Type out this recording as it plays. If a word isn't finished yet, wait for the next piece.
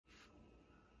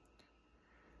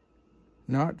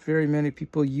Not very many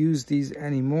people use these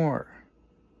anymore.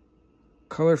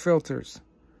 Color filters.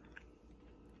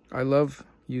 I love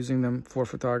using them for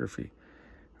photography.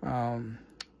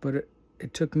 But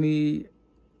it took me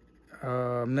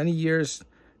many years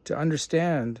to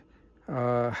understand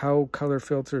how color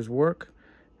filters work.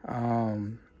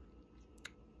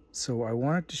 So I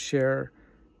wanted to share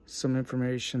some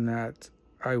information that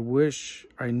I wish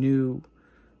I knew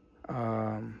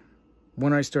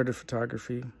when I started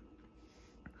photography.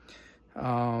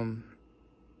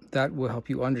 That will help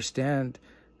you understand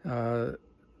the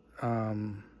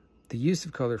use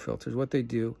of color filters, what they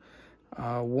do.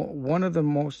 One of the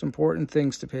most important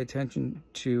things to pay attention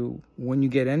to when you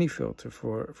get any filter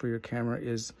for your camera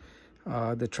is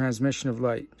the transmission of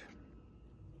light.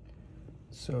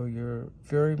 So you're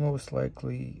very most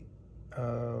likely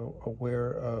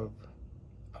aware of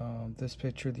this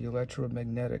picture, the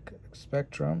electromagnetic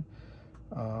spectrum,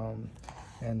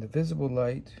 and the visible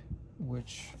light,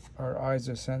 which our eyes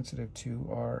are sensitive to,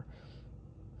 are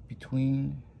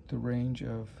between the range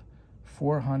of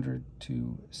 400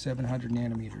 to 700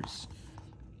 nanometers.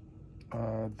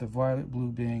 The violet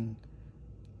blue being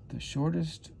the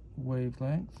shortest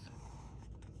wavelength,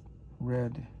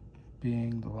 red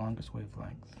being the longest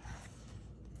wavelength.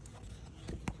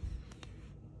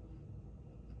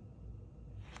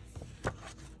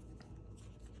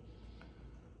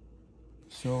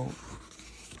 So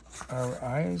our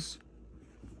eyes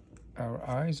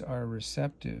are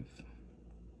receptive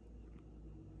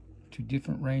to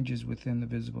different ranges within the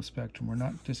visible spectrum. We're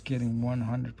not just getting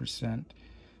 100%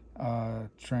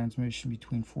 transmission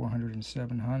between 400 and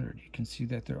 700. You can see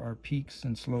that there are peaks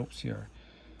and slopes here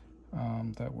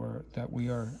that we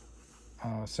are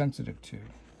sensitive to.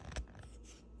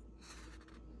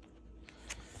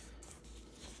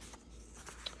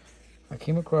 I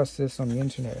came across this on the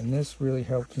internet, and this really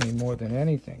helped me more than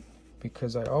anything,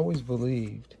 because I always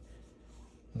believed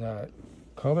that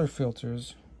color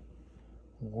filters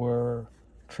were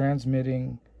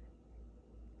transmitting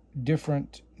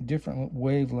different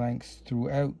wavelengths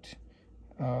throughout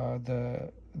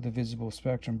the visible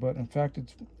spectrum, but in fact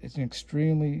it's an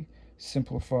extremely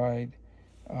simplified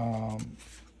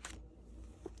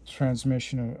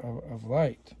transmission of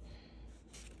light.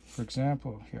 For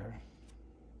example, here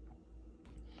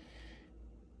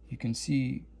you can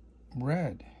see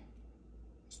red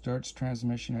starts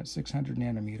transmission at 600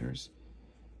 nanometers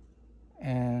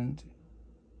and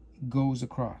goes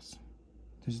across.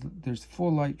 There's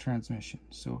full light transmission.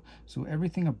 So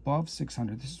everything above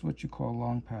 600, this is what you call a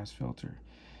long pass filter.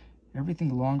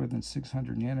 Everything longer than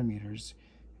 600 nanometers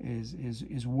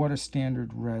is what a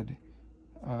standard red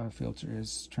filter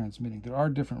is transmitting. There are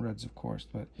different reds, of course,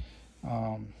 but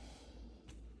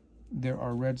there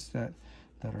are reds that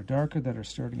are darker, that are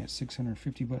starting at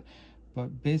 650, but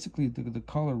basically the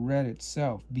color red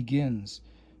itself begins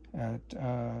at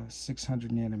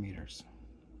 600 nanometers.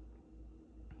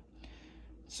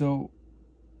 So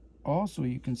also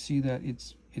you can see that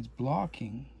it's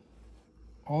blocking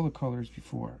all the colors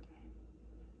before it.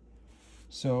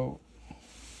 So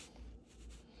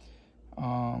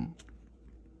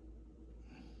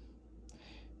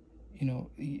you know,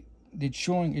 it's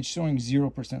showing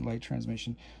 0% light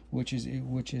transmission, which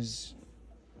is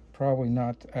probably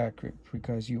not accurate,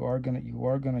 because you are gonna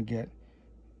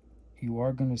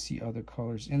see other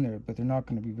colors in there, but they're not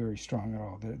going to be very strong at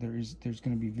all. There's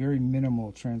going to be very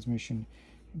minimal transmission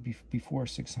before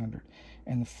 600,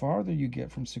 and the farther you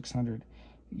get from 600,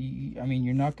 I mean,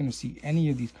 you're not going to see any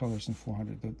of these colors in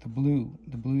 400. The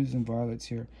blues and violets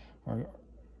here are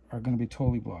going to be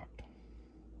totally blocked.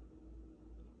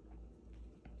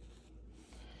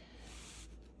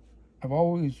 I've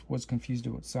always was confused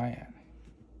about cyan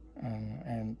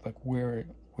and like where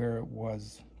it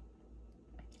was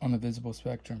on the visible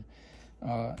spectrum.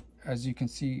 As you can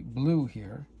see, blue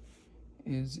here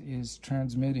is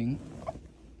transmitting.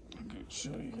 I'm going to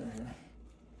show you here.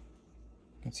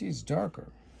 You can see it's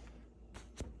darker.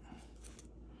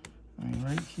 I mean,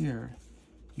 right here,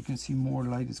 you can see more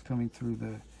light is coming through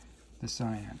the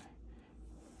cyan.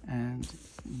 And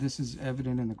this is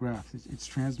evident in the graph. It's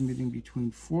transmitting between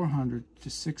 400 to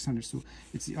 600, so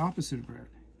it's the opposite of red.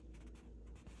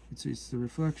 It's the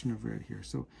reflection of red here.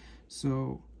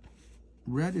 So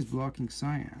red is blocking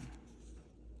cyan.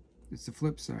 It's the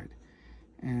flip side.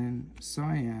 And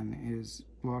cyan is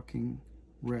blocking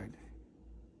red,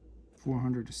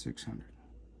 400 to 600.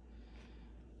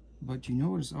 But you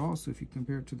notice also, if you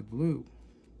compare it to the blue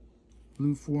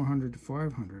 400 to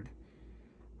 500,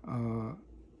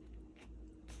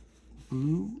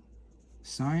 blue,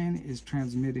 cyan is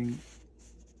transmitting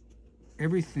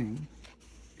everything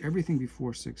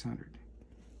before 600.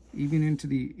 even into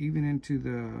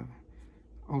the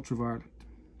ultraviolet.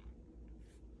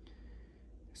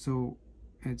 So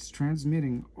it's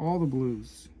transmitting all the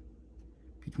blues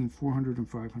between 400 and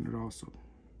 500 also.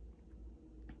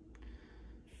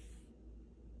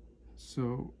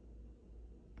 So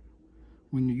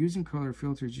when you're using color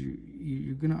filters,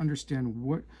 you're going to understand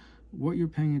what you're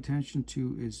paying attention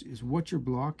to is what you're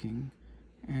blocking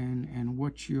and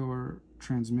what you're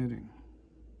transmitting.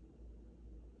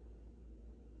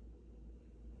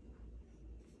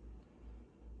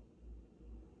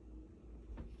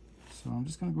 So I'm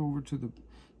just going to go over to the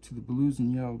blues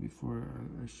and yellow before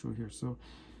I show here. So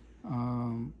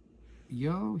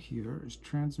yellow here is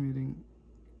transmitting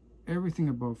everything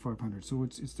above 500. So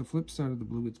it's the flip side of the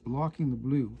blue. It's blocking the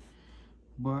blue,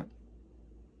 but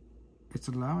it's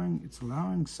allowing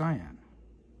cyan.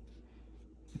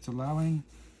 It's allowing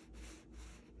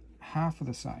half of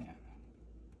the cyan.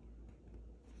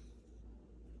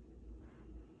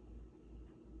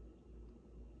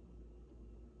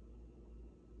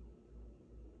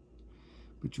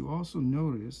 But you also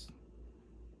notice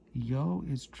yellow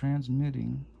is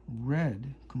transmitting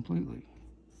red completely.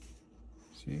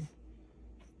 See?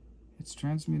 It's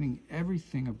transmitting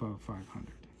everything above 500.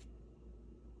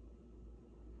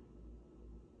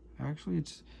 Actually,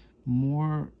 it's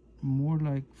more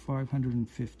like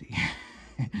 550.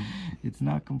 It's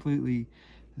not completely.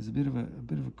 There's a bit of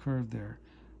a curve there.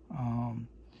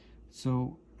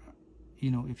 So,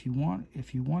 you know, if you want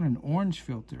an orange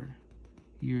filter,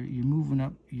 you're moving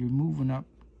up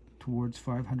towards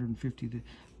 550.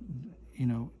 You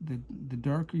know, the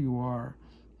darker you are,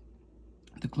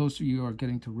 the closer you are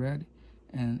getting to red,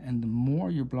 and the more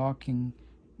you're blocking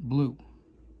blue.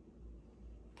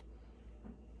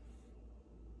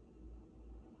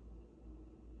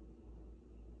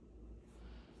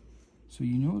 So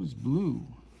you notice blue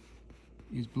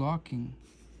is blocking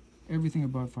everything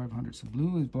above 500. So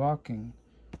blue is blocking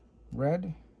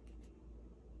red,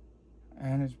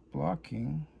 and it's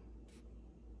blocking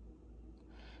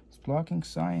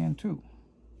cyan too.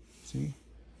 See?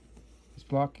 It's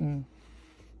blocking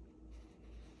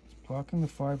the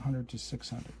 500 to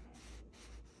 600.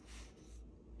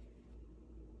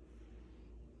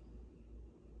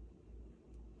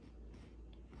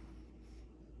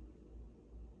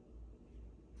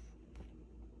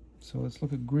 So let's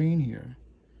look at green here.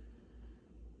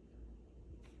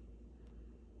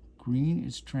 Green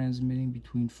is transmitting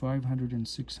between 500 and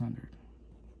 600,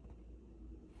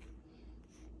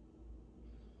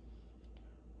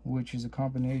 which is a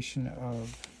combination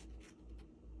of,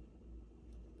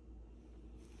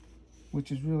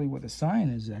 which is really what the cyan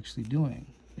is actually doing.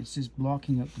 It's just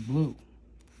blocking out the blue.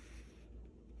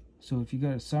 So if you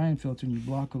got a cyan filter and you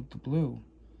block out the blue,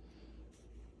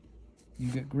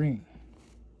 you get green.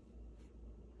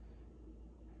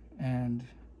 And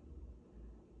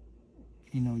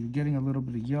you know, you're getting a little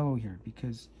bit of yellow here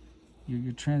because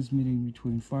you're transmitting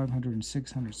between 500 and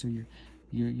 600. So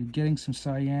you're getting some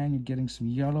cyan, you're getting some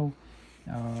yellow,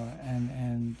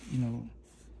 and you know,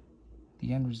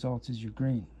 the end result is your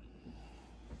green.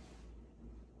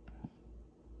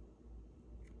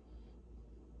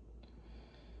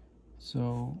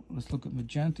 So let's look at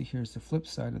magenta here. It's the flip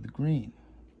side of the green.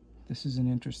 This is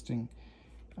an interesting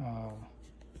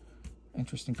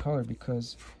color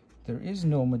because there is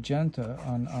no magenta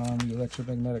on the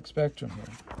electromagnetic spectrum here.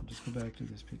 I'll just go back to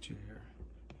this picture here.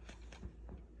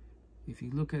 If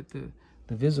you look at the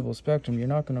visible spectrum, you're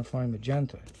not going to find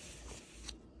magenta.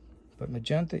 But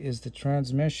magenta is the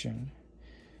transmission.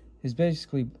 Is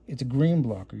basically, it's a green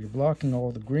blocker. You're blocking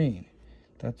all the green.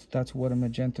 That's what a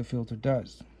magenta filter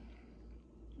does.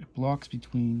 It blocks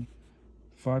between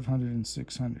 500 and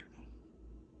 600.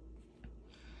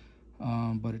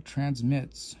 But it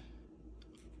transmits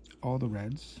all the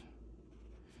reds,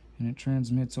 and it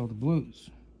transmits all the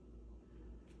blues,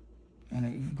 and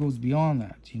it goes beyond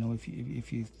that. You know, if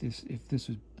this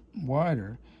was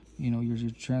wider, you know, you're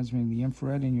transmitting the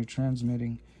infrared and you're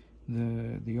transmitting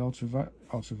the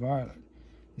ultraviolet.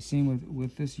 The same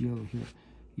with this yellow here.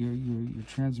 You're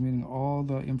transmitting all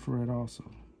the infrared also.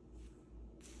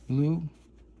 Blue,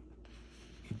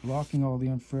 you're blocking all the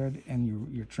infrared and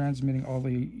you're transmitting all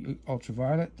the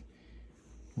ultraviolet.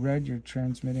 Red, you're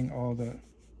transmitting all the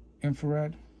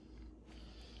infrared.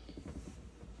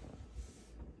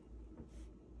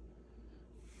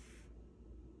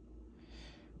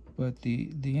 But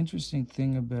the interesting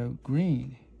thing about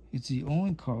green, it's the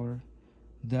only color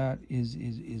that is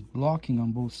blocking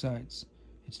on both sides.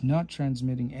 It's not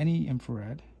transmitting any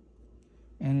infrared,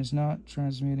 and it's not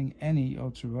transmitting any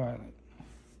ultraviolet.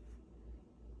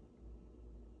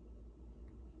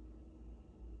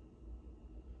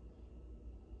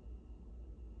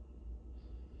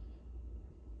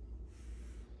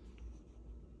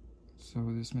 So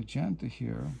this magenta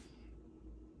here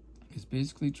is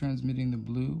basically transmitting the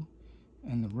blue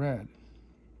and the red,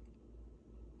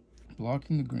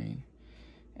 blocking the green,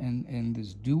 and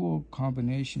this dual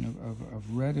combination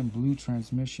of red and blue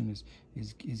transmission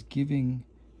is giving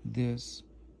this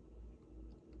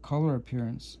color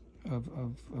appearance of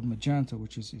magenta,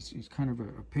 which is kind of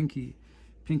a pinky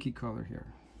color here.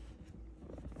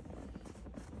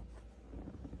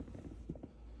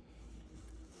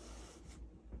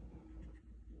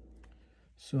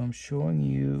 So I'm showing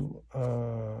you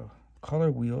a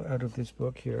color wheel out of this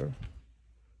book here.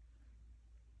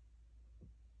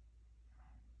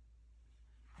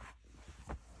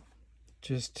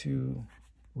 Just to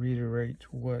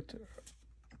reiterate what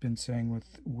I've been saying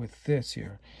with this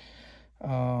here.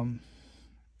 So,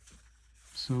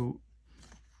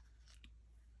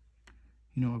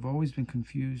 you know, I've always been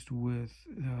confused with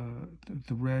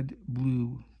the red,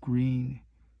 blue, green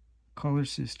color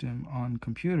system on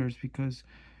computers because,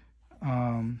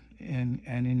 and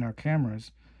in our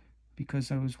cameras,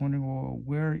 because I was wondering, well,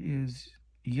 where is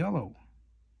yellow?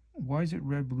 Why is it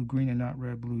red, blue, green, and not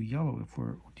red, blue, yellow if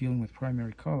we're dealing with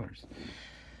primary colors?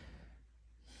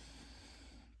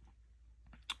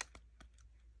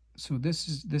 So this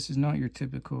is not your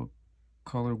typical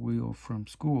color wheel from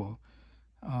school.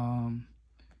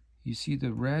 You see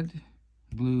the red,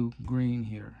 blue, green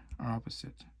here are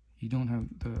opposite. You don't have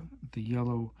the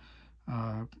yellow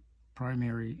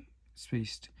primary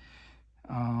spaced.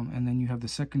 And then you have the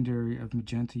secondary of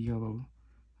magenta, yellow.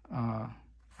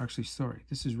 Actually, sorry,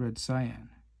 this is red, cyan.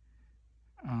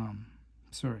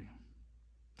 Sorry,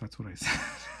 that's what I said.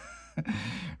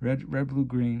 red, blue,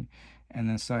 green, and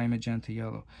then cyan, magenta,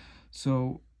 yellow.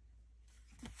 So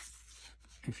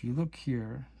if you look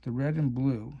here, the red and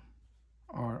blue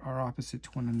are opposite to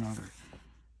one another.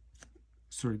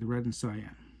 Sorry, the red and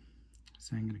cyan.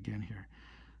 Saying it again here.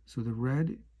 So the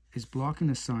red is blocking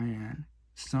the cyan.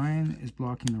 Cyan is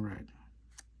blocking the red.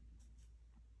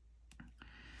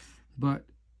 But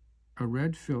a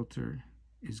red filter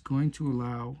is going to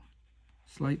allow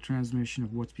slight transmission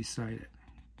of what's beside it.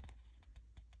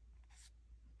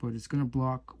 But it's going to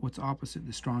block what's opposite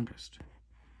the strongest.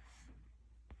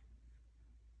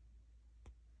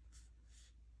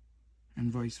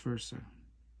 And vice versa.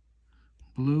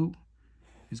 Blue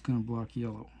is going to block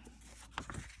yellow.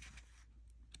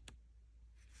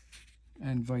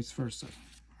 And vice versa,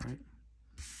 right?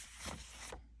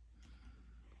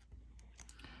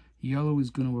 Yellow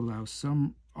is going to allow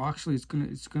some, actually it's going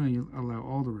to allow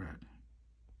all the red.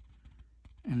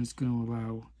 And it's going to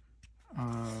allow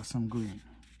some green.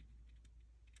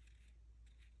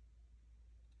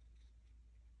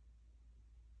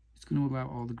 It's going to allow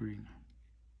all the green.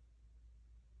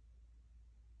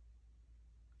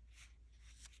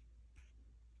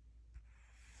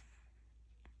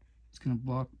 It's going to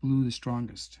block blue the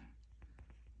strongest.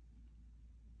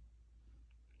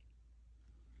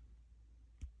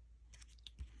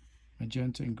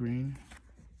 Magenta and green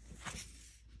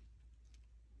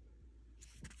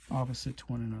opposite to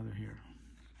one another here.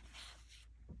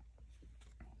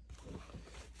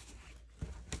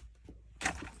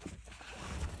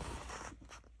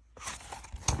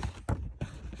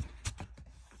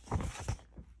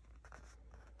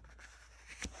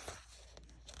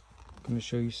 I'm going to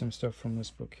show you some stuff from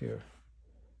this book here.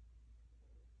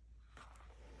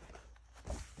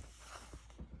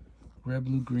 Red,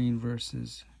 blue, green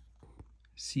versus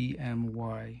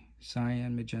CMY,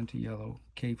 cyan, magenta, yellow,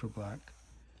 K for black.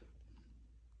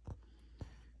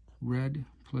 Red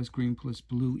plus green plus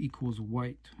blue equals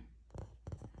white.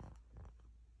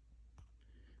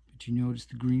 But you notice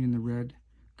the green and the red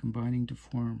combining to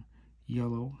form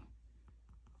yellow.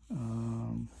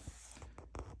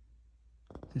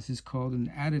 This is called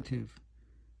an additive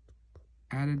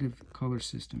color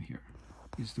system here.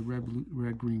 Is the red, blue,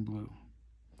 red, green, blue.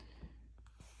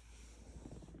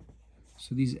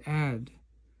 So these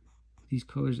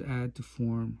colors add to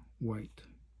form white.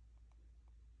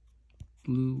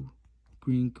 Blue,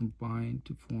 green combine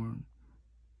to form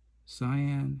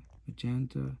cyan,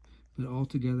 magenta, but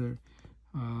altogether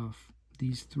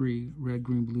these three, red,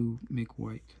 green, blue, make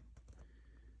white.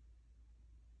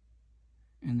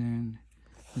 And then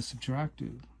the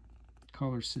subtractive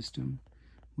color system,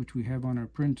 which we have on our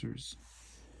printers,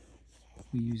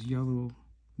 we use yellow,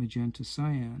 magenta,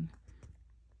 cyan,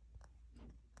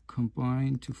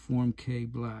 combine to form K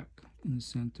black in the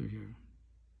center here.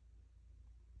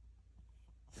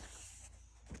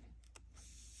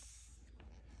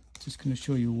 Just going to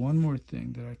show you one more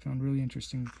thing that I found really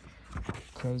interesting,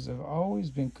 because I've always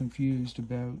been confused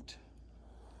about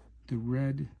the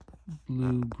red,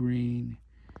 blue, green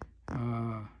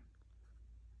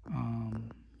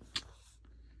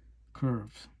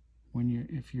curves.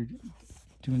 If you're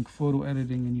doing photo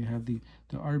editing and you have the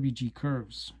RGB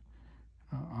curves.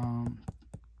 I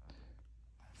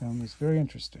found this very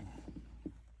interesting.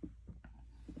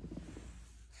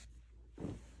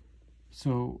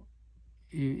 So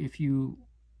if you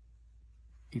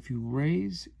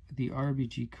raise the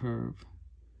RGB curve,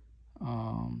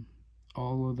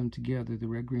 all of them together, the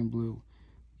red, green, blue,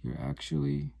 you're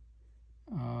actually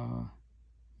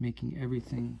making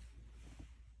everything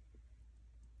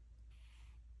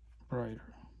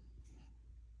brighter.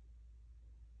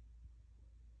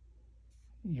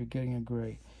 You're getting a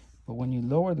gray. But when you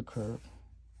lower the curve,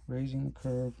 raising the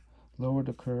curve, lower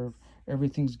the curve,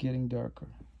 everything's getting darker.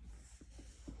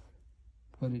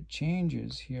 But it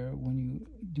changes here when you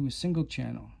do a single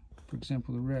channel. For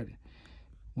example, the red.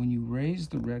 When you raise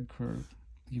the red curve,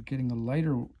 you're getting a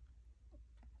lighter,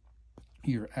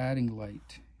 you're adding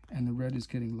light, and the red is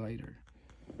getting lighter.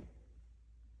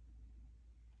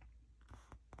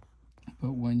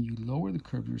 But when you lower the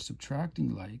curve, you're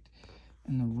subtracting light,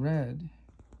 and the red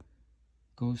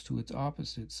goes to its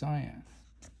opposite, cyan.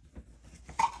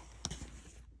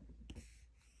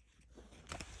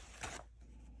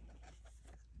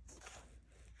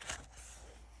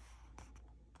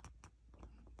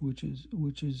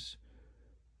 Which is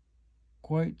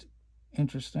quite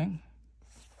interesting.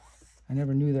 I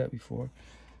never knew that before.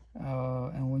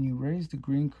 And when you raise the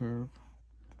green curve,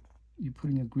 you're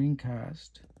putting a green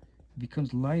cast. It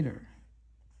becomes lighter.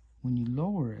 When you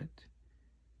lower it,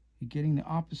 you're getting the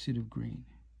opposite of green.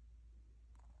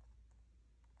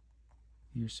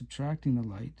 You're subtracting the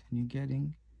light, and you're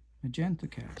getting magenta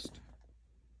cast.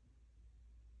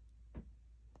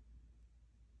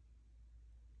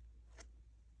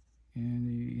 And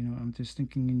you know, I'm just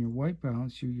thinking in your white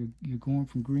balance, you're going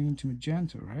from green to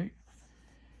magenta, right?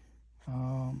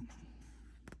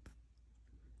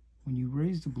 When you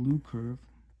raise the blue curve,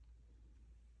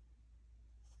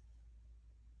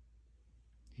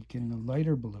 you're getting a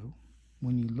lighter blue.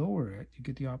 When you lower it, you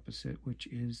get the opposite, which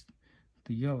is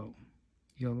the yellow.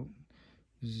 Yellow.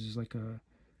 This is like a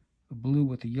blue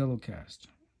with a yellow cast,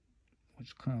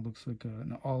 which kind of looks like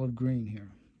an olive green here.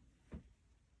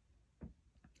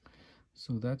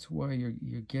 So that's why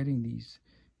you're getting these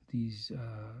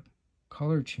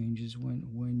color changes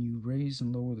when you raise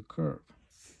and lower the curve.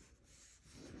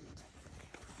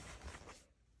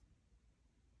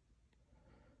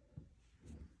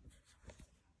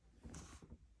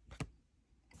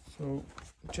 So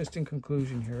just in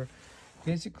conclusion here,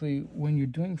 basically when you're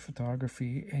doing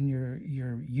photography and you're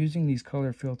using these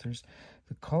color filters,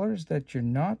 the colors that you're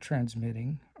not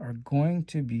transmitting are going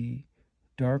to be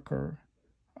darker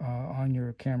on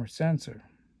your camera sensor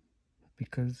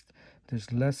because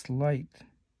there's less light.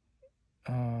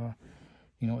 You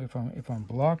know, if I'm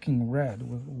blocking red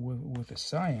with a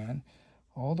cyan,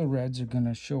 all the reds are going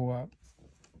to show up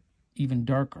even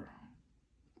darker,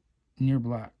 near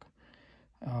black.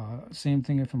 Same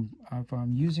thing if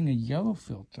I'm using a yellow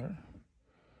filter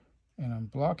and I'm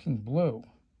blocking blue,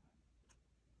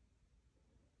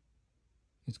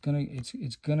 it's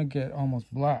gonna get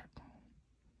almost black.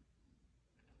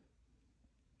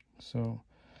 So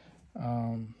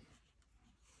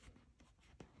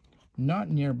not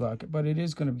near black, but it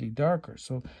is going to be darker.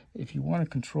 So if you want to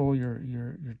control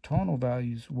your tonal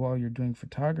values while you're doing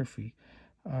photography,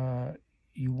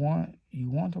 you want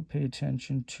to pay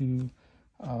attention to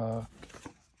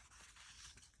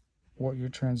what you're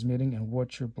transmitting and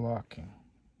what you're blocking.